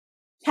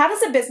How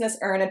does a business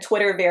earn a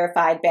Twitter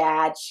verified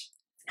badge?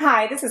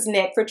 Hi, this is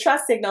Nick for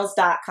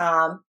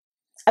TrustSignals.com.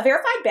 A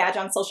verified badge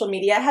on social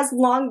media has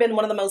long been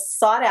one of the most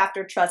sought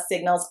after trust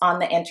signals on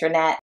the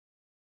internet.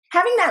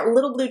 Having that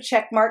little blue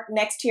check mark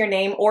next to your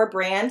name or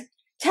brand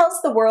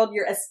tells the world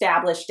you're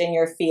established in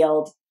your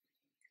field.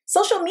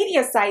 Social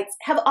media sites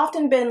have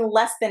often been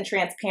less than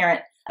transparent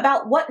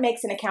about what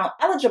makes an account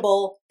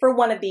eligible for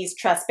one of these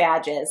trust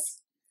badges.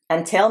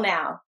 Until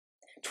now.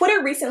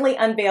 Twitter recently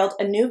unveiled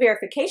a new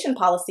verification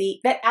policy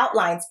that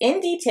outlines in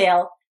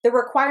detail the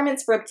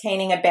requirements for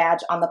obtaining a badge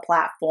on the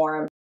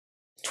platform.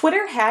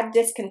 Twitter had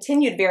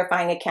discontinued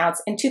verifying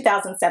accounts in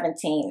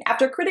 2017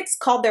 after critics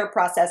called their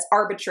process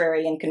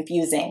arbitrary and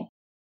confusing.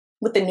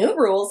 With the new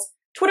rules,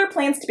 Twitter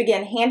plans to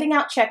begin handing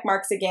out check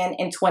marks again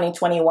in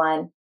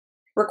 2021.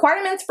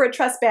 Requirements for a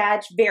trust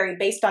badge vary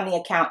based on the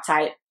account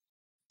type.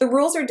 The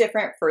rules are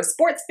different for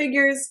sports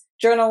figures,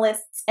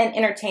 journalists, and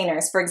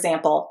entertainers, for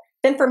example,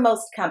 than for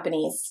most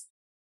companies.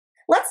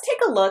 Let's take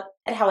a look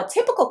at how a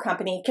typical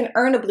company can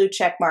earn a blue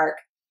check mark.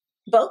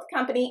 Both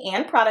company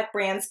and product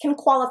brands can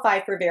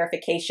qualify for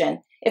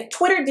verification if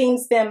Twitter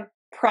deems them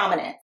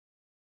prominent.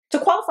 To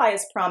qualify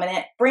as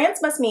prominent, brands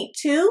must meet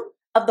two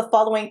of the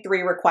following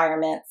three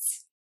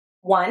requirements.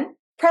 1.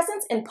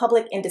 Presence in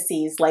public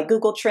indices like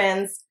Google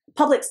Trends,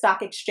 public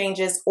stock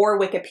exchanges, or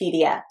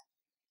Wikipedia.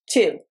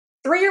 2.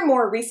 3 or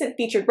more recent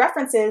featured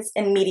references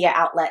in media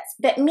outlets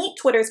that meet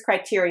Twitter's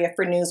criteria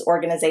for news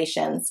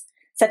organizations,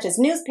 such as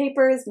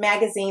newspapers,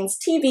 magazines,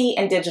 TV,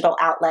 and digital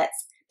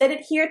outlets that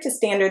adhere to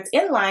standards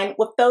in line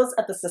with those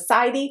of the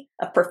Society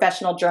of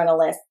Professional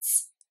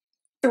Journalists.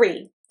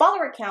 3.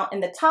 Follower count in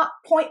the top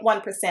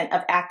 0.1%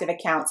 of active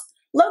accounts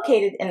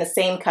located in the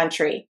same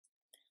country.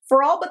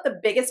 For all but the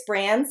biggest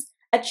brands,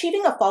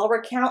 achieving a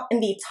follower count in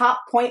the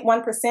top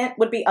 0.1%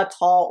 would be a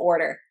tall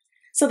order.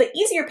 So the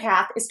easier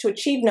path is to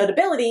achieve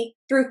notability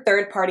through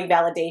third-party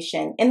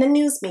validation in the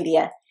news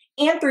media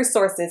and through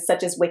sources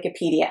such as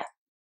Wikipedia.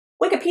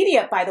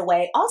 Wikipedia, by the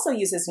way, also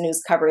uses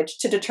news coverage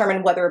to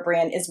determine whether a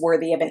brand is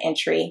worthy of an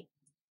entry.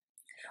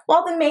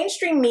 While the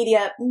mainstream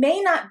media may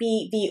not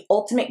be the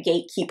ultimate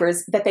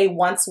gatekeepers that they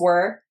once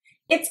were,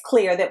 it's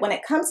clear that when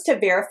it comes to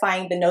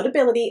verifying the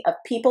notability of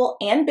people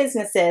and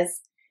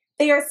businesses,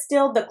 they are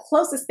still the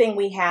closest thing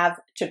we have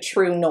to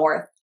true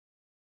north.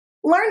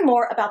 Learn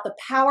more about the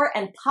power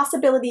and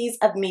possibilities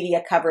of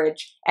media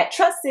coverage at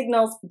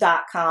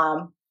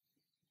TrustSignals.com.